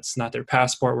that's not their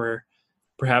passport, where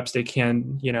perhaps they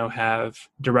can, have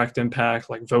direct impact,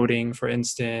 like voting, for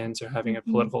instance, or having a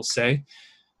political say.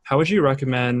 How would you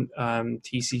recommend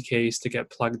TCKs to get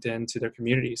plugged into their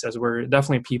communities? As we're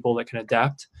definitely people that can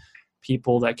adapt,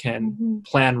 people that can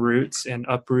plan routes and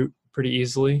uproot pretty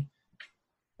easily.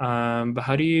 But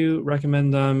how do you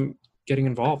recommend them getting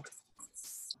involved?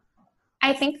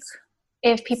 I think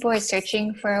if people are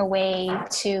searching for a way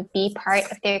to be part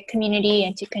of their community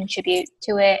and to contribute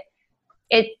to it,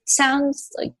 it sounds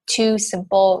like too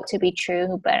simple to be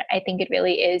true, but I think it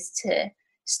really is to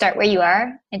start where you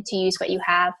are and to use what you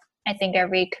have. I think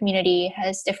every community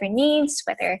has different needs,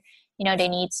 whether, they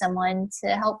need someone to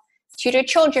help tutor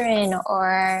children,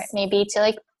 or maybe to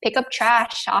like pick up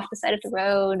trash off the side of the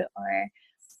road, or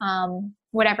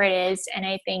whatever it is. And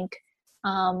I think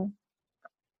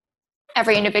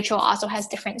every individual also has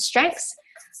different strengths.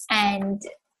 And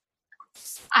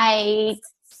I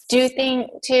do think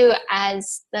too,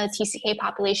 as the TCK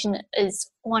population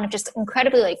is one of just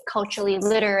incredibly like culturally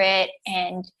literate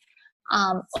and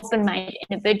open-minded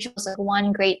individuals, like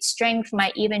one great strength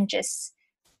might even just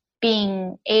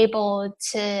being able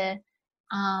to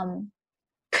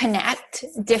connect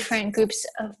different groups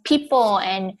of people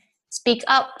and speak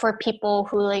up for people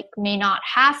who like may not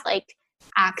have like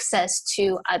access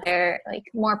to other like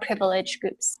more privileged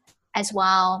groups as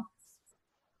well.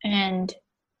 And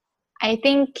I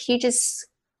think you just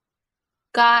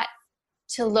got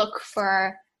to look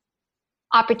for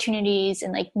opportunities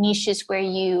and like niches where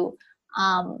you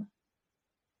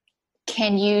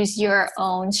can use your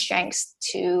own strengths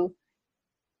to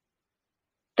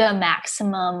the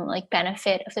maximum like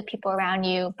benefit of the people around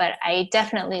you. But I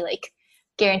definitely like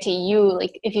guarantee you,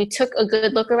 like if you took a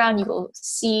good look around, you will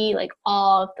see like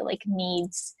all of the like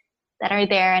needs that are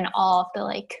there and all of the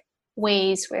like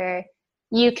ways where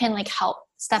you can like help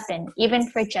step in, even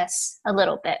for just a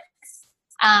little bit.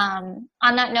 On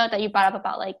that note that you brought up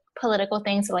about like political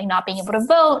things, so like not being able to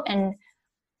vote and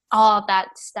all of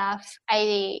that stuff,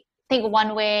 I think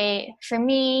one way for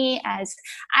me, as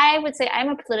I would say I'm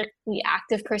a politically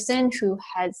active person who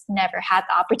has never had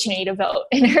the opportunity to vote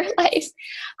in her life.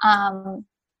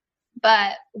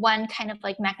 But one kind of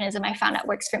like mechanism I found that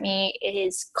works for me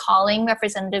is calling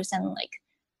representatives and like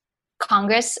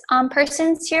Congress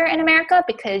persons here in America,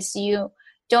 because you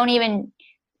don't even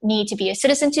need to be a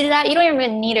citizen to do that. You don't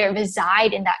even need to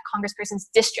reside in that congressperson's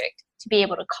district to be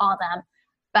able to call them.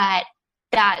 But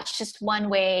that's just one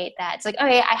way that's like,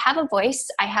 okay, I have a voice.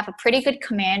 I have a pretty good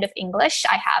command of English.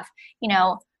 I have,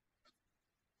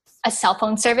 a cell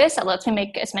phone service that lets me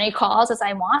make as many calls as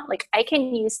I want. Like I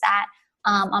can use that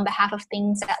on behalf of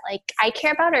things that like I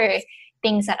care about or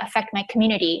things that affect my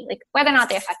community, like whether or not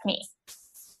they affect me.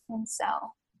 And so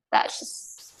that's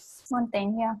just one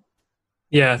thing. Yeah.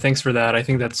 Yeah, thanks for that. I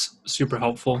think that's super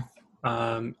helpful.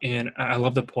 And I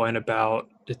love the point about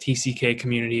the TCK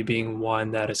community being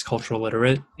one that is cultural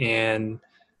literate and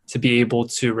to be able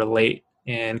to relate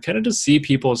and kind of just see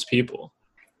people as people.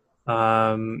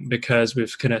 Because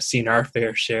we've kind of seen our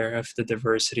fair share of the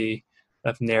diversity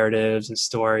of narratives and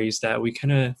stories that we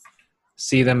kind of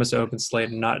see them as open slate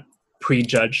and not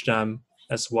prejudge them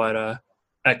as what a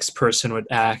X person would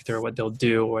act or what they'll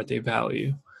do or what they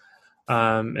value.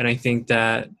 And I think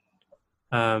that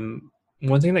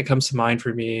one thing that comes to mind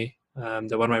for me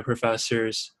that one of my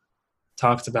professors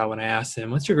talked about when I asked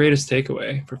him, "What's your greatest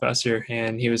takeaway, professor?"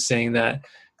 And he was saying that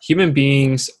human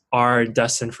beings are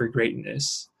destined for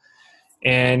greatness.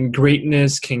 And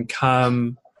greatness can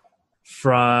come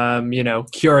from,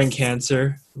 curing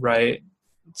cancer, right?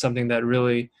 Something that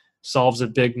really solves a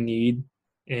big need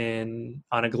on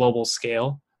a global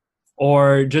scale,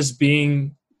 or just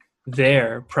being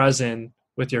there, present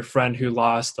with your friend who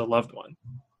lost a loved one.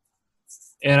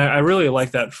 And I really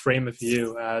like that frame of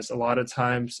view, as a lot of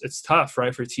times it's tough,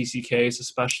 right, for TCKs,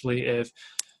 especially if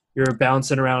you're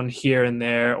bouncing around here and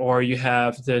there, or you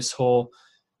have this whole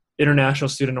international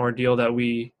student ordeal that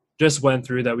we just went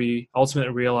through, that we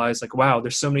ultimately realized, like, wow,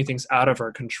 there's so many things out of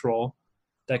our control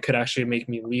that could actually make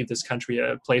me leave this country,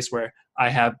 a place where I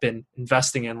have been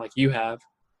investing in like you have.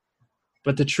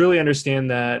 But to truly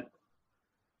understand that,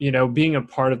 being a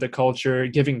part of the culture,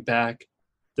 giving back,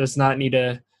 does not need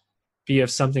to be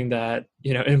of something that,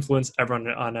 influence everyone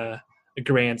on a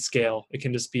grand scale. It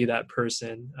can just be that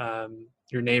person,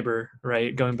 your neighbor,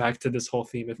 right? Going back to this whole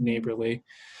theme of neighborly.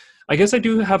 I guess I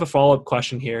do have a follow-up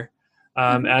question here.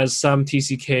 As some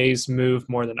TCKs move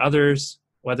more than others,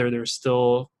 whether they're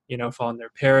still, following their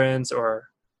parents or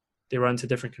they run into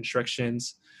different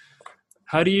constrictions,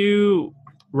 how do you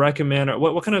recommend, or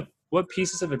what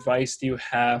pieces of advice do you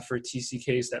have for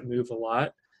TCKs that move a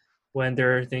lot when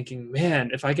they're thinking,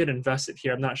 man, if I get invested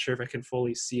here, I'm not sure if I can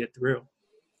fully see it through?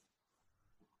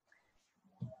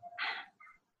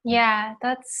 Yeah,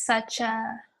 that's such a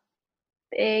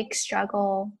big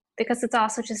struggle, because it's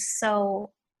also just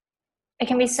it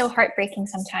can be so heartbreaking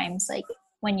sometimes, like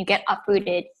when you get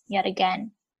uprooted yet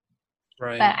again.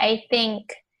 Right. But I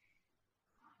think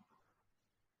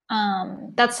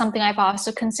that's something I've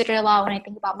also considered a lot when I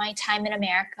think about my time in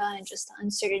America and just the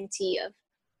uncertainty of,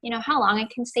 how long I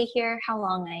can stay here, how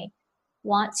long I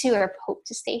want to or hope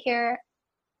to stay here.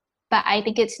 But I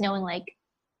think it's knowing like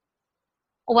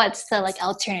what's the like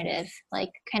alternative,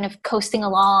 like kind of coasting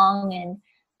along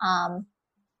and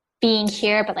being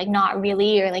here but like not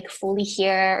really, or like fully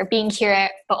here, or being here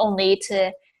but only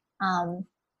to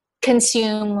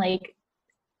consume like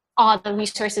all the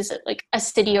resources that like a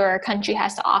city or a country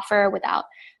has to offer without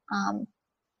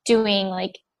doing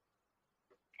like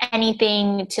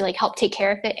anything to like help take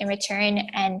care of it in return.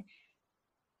 And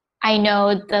I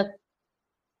know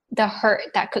the hurt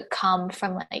that could come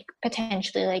from like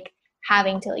potentially like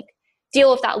having to like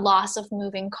deal with that loss of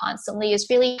moving constantly is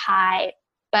really high.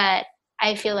 But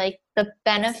I feel like the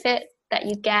benefit that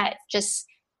you get, just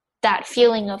that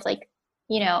feeling of like,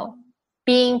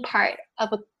 being part of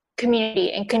a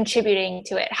community and contributing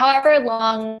to it, however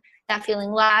long that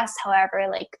feeling lasts, however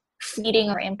like fleeting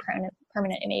or impermanent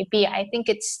it may be, I think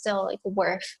it's still like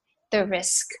worth the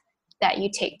risk that you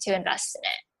take to invest in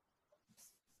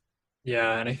it.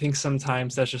 Yeah, and I think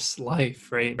sometimes that's just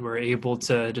life, right? We're able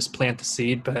to just plant the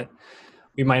seed, but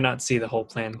we might not see the whole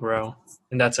plant grow,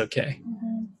 and that's okay.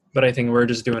 Mm-hmm. But I think we're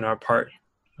just doing our part,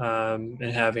 and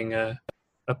having a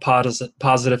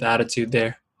positive attitude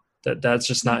there. That's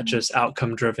just not just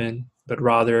outcome driven, but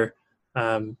rather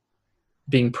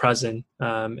being present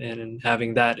and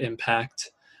having that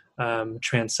impact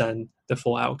transcend the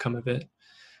full outcome of it.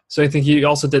 So I think you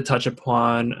also did touch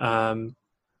upon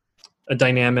a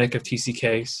dynamic of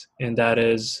TCKs, and that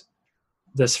is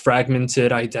this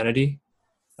fragmented identity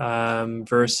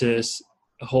versus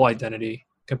a whole identity,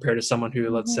 compared to someone who,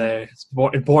 let's say, is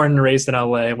born and raised in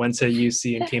LA, went to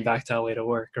UC and came back to LA to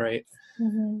work, right?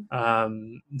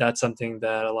 Mm-hmm. That's something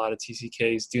that a lot of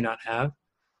TCKs do not have.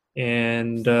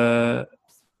 And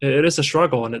it is a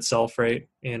struggle in itself, right?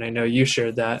 And I know you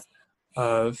shared that,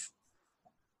 of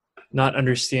not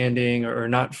understanding or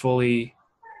not fully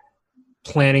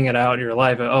planning it out in your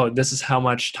life. Oh, this is how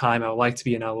much time I would like to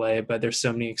be in LA, but there's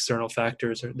so many external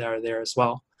factors that are there as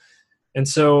well. And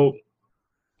so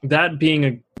that being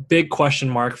a big question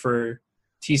mark for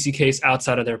TCKs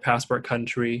outside of their passport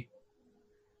country,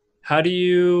 how do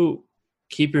you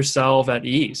keep yourself at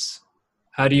ease?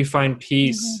 How do you find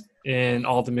peace in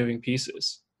all the moving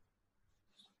pieces.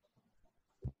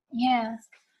 Yeah.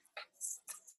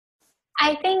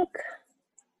 I think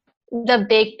the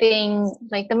big thing,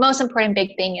 like the most important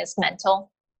big thing is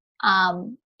mental.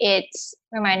 It's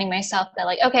reminding myself that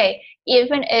like, okay,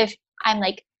 even if I'm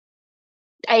like,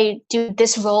 I do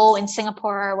this role in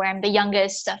Singapore where I'm the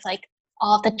youngest of like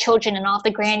all of the children and all of the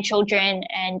grandchildren,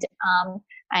 and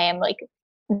I am like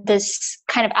this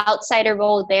kind of outsider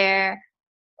role there,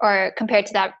 or compared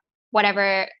to that,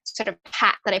 whatever sort of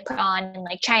hat that I put on in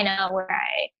like China, where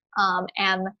I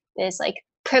am this like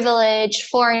privileged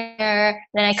foreigner.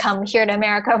 Then I come here to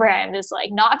America where I'm this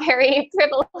like not very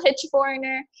privileged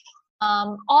foreigner.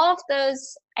 All of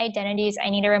those identities I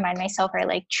need to remind myself are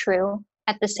like true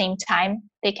at the same time.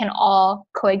 They can all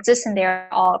coexist and they're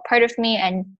all a part of me.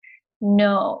 And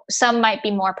no, some might be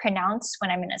more pronounced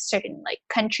when I'm in a certain like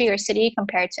country or city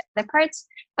compared to other parts,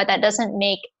 but that doesn't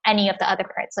make any of the other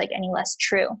parts like any less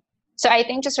true. So I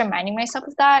think just reminding myself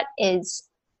of that is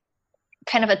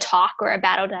kind of a talk or a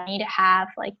battle that I need to have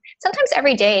like sometimes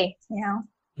every day, you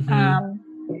know?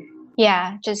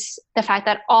 Yeah, just the fact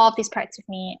that all of these parts of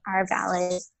me are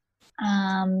valid.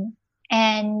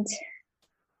 And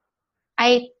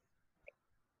I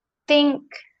think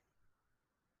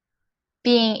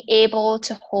being able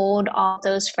to hold all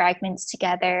those fragments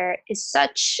together is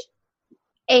such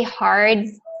a hard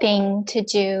thing to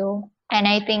do. And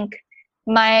I think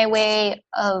my way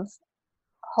of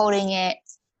holding it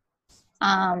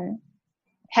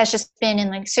has just been in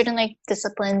like certain like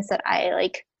disciplines that I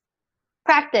like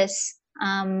practice,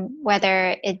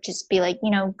 whether it just be like,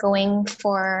 you know, going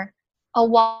for a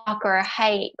walk or a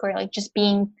hike, or like just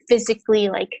being physically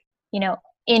like, you know,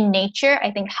 in nature,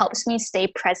 I think helps me stay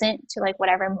present to like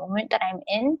whatever moment that I'm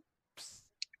in.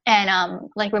 And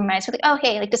like reminds me like, oh,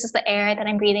 hey, like this is the air that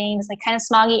I'm breathing. It's like kind of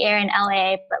smoggy air in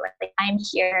LA, but like I'm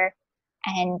here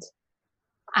and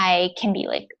I can be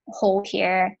like whole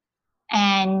here.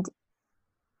 And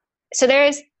so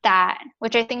there's that,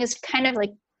 which I think is kind of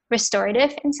like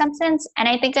restorative in some sense. And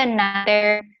I think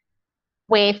another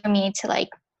way for me to like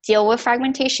deal with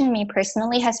fragmentation, me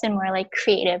personally, has been more like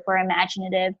creative or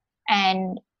imaginative.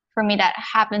 And for me, that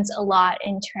happens a lot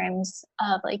in terms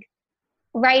of like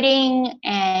writing,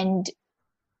 and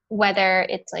whether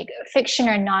it's like fiction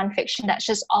or nonfiction, that's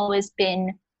just always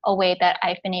been a way that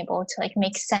I've been able to like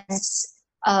make sense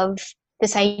of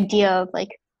this idea of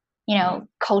like, you know,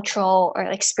 cultural or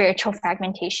like spiritual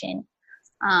fragmentation.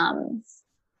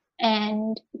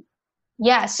 And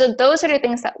yeah, so those are the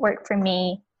things that work for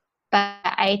me. But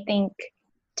I think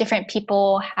different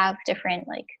people have different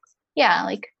like, yeah,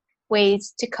 like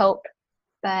ways to cope.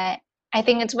 But I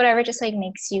think it's whatever just like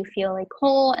makes you feel like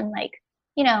whole and like,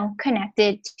 you know,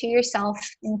 connected to yourself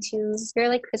and to your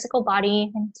like physical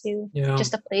body and to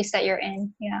just the place that you're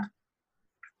in. Yeah.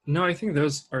 No, I think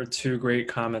those are two great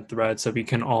comment threads that we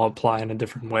can all apply in a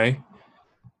different way.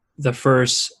 The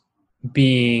first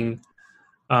being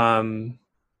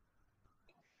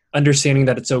understanding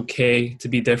that it's okay to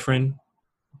be different.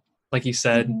 Like you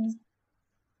said,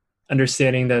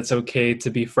 understanding that it's okay to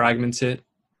be fragmented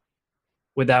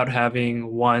without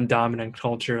having one dominant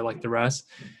culture like the rest.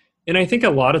 And I think a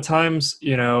lot of times,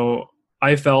 you know,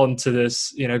 I fell into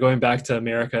this, you know, going back to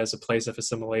America as a place of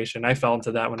assimilation. I fell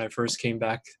into that when I first came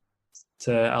back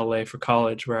to LA for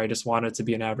college, where I just wanted to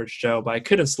be an average Joe, but I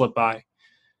couldn't slip by,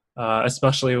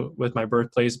 especially with my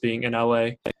birthplace being in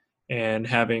LA and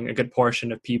having a good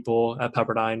portion of people at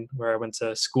Pepperdine, where I went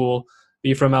to school,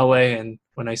 be from LA. And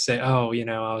when I say, oh, you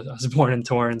know, I was born in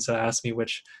Torrance, so ask me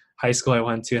which high school I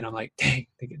went to, and I'm like, dang,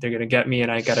 they're going to get me,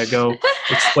 and I got to go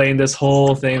explain this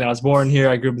whole thing that I was born here.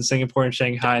 I grew up in Singapore and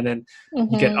Shanghai, and then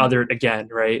you get othered again,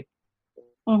 right?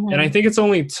 And I think it's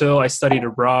only till I studied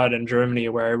abroad in Germany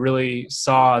where I really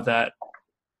saw that,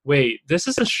 wait, this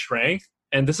is a strength,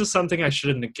 and this is something I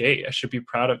shouldn't negate. I should be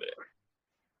proud of it.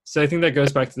 So I think that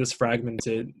goes back to this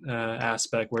fragmented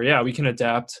aspect where, yeah, we can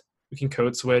adapt, we can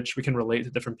code switch, we can relate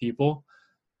to different people.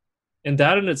 And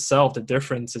that in itself, the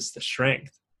difference is the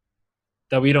strength,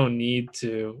 that we don't need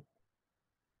to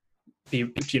be,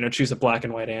 you know, choose a black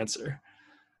and white answer.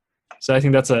 So I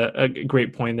think that's a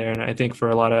great point there. And I think for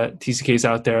a lot of TCKs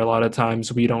out there, a lot of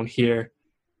times we don't hear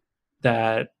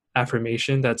that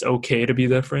affirmation that's okay to be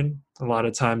different. A lot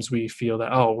of times we feel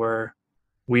that, oh, we're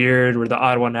weird, we're the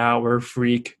odd one out, we're a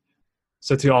freak.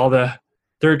 So to all the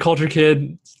third culture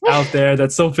kid out there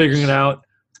that's still figuring it out,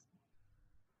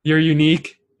 you're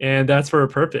unique, and that's for a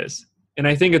purpose. And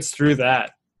I think it's through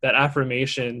that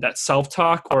affirmation, that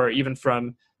self-talk, or even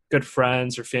from good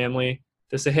friends or family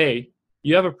to say, hey,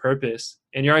 you have a purpose,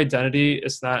 and your identity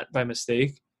is not by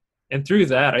mistake. And through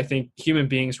that, I think human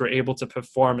beings were able to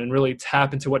perform and really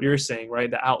tap into what you're saying,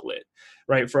 right? The outlet,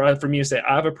 right? For me to say,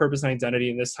 I have a purpose and identity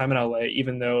in this time in LA,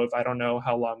 even though if I don't know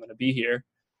how long I'm going to be here,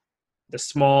 the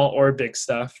small or big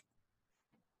stuff,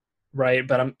 right?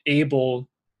 But I'm able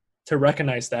to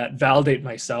recognize that, validate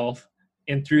myself,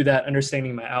 and through that,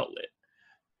 understanding my outlet.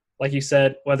 Like you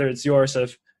said, whether it's yours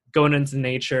of going into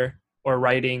nature or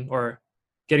writing or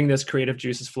getting those creative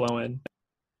juices flowing,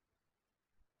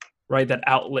 right? That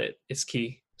outlet is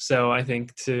key. So I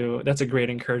think that's a great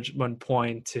encouragement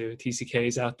point to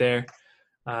TCKs out there,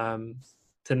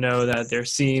 to know that they're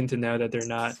seen, to know that they're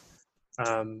not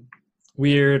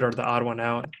weird or the odd one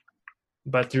out.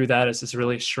 But through that is this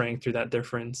really strength through that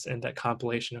difference and that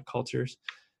compilation of cultures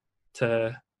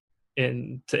to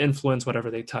influence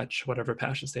whatever they touch, whatever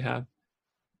passions they have.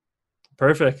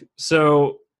 Perfect.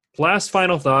 So last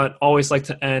final thought, always like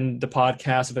to end the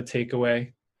podcast with a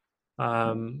takeaway,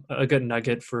 a good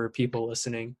nugget for people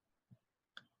listening.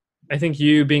 I think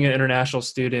you being an international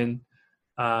student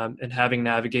and having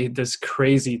navigated this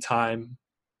crazy time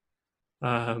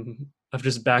of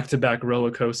just back-to-back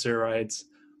roller coaster rides,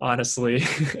 honestly,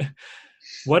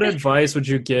 what advice would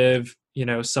you give,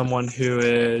 someone who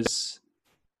is,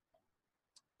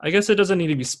 I guess it doesn't need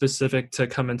to be specific to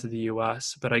come into the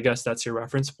US, but I guess that's your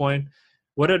reference point.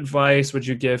 What advice would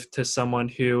you give to someone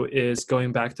who is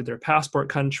going back to their passport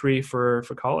country for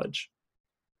college?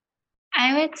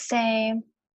 I would say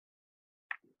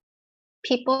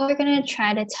people are going to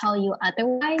try to tell you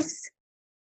otherwise,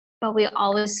 but we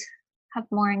always have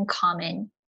more in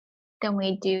common than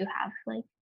we do have like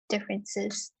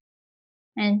differences.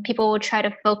 And people will try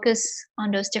to focus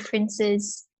on those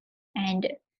differences and,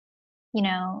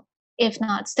 if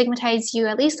not stigmatize you,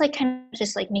 at least like kind of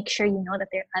just like make sure you know that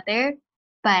they're other.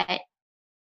 But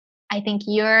I think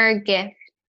your gift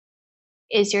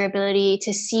is your ability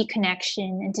to see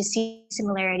connection and to see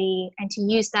similarity and to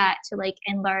use that to like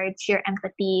enlarge your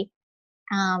empathy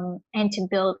and to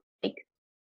build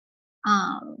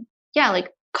like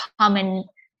common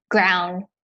ground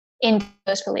in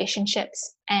those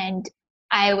relationships. And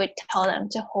I would tell them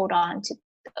to hold on to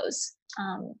those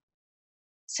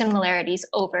similarities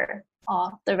over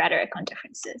all the rhetoric on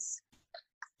differences.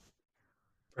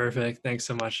 Perfect. Thanks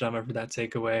so much, Gemma, for that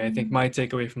takeaway. I think my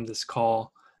takeaway from this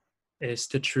call is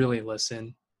to truly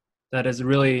listen. That is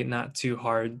really not too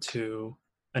hard to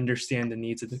understand the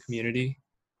needs of the community.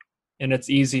 And it's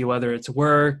easy, whether it's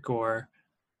work or,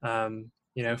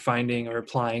 finding or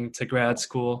applying to grad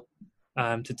school,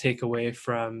 to take away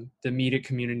from the immediate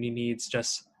community needs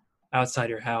just outside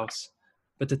your house.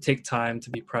 But to take time to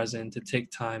be present, to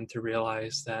take time to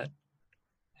realize that,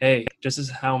 hey, just as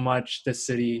how much this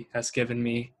city has given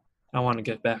me, I want to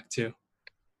get back to.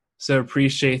 So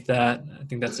appreciate that. I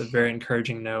think that's a very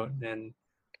encouraging note. And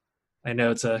I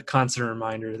know it's a constant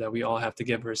reminder that we all have to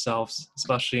give ourselves,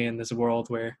 especially in this world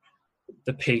where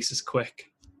the pace is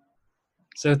quick.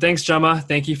 So thanks, Gemma.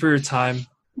 Thank you for your time.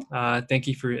 Thank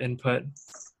you for your input.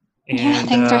 And,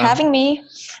 thanks for having me.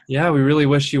 Yeah, we really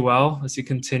wish you well as you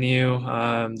continue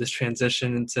this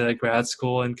transition into grad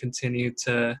school and continue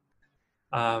to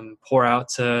pour out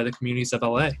to the communities of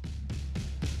LA.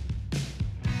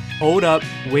 Hold up,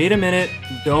 wait a minute,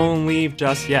 don't leave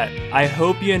just yet. I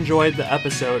hope you enjoyed the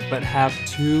episode, but have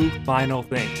two final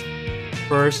things.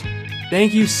 First,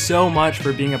 thank you so much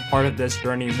for being a part of this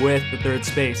journey with The Third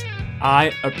Space.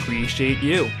 I appreciate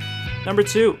you. Number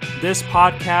two, this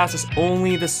podcast is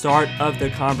only the start of the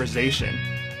conversation.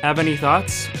 Have any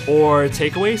thoughts or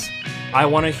takeaways? I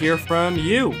want to hear from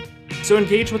you. So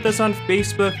engage with us on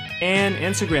Facebook and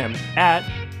Instagram at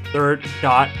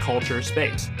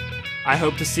third.culturespace. I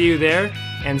hope to see you there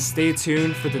and stay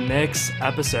tuned for the next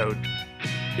episode.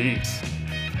 Peace.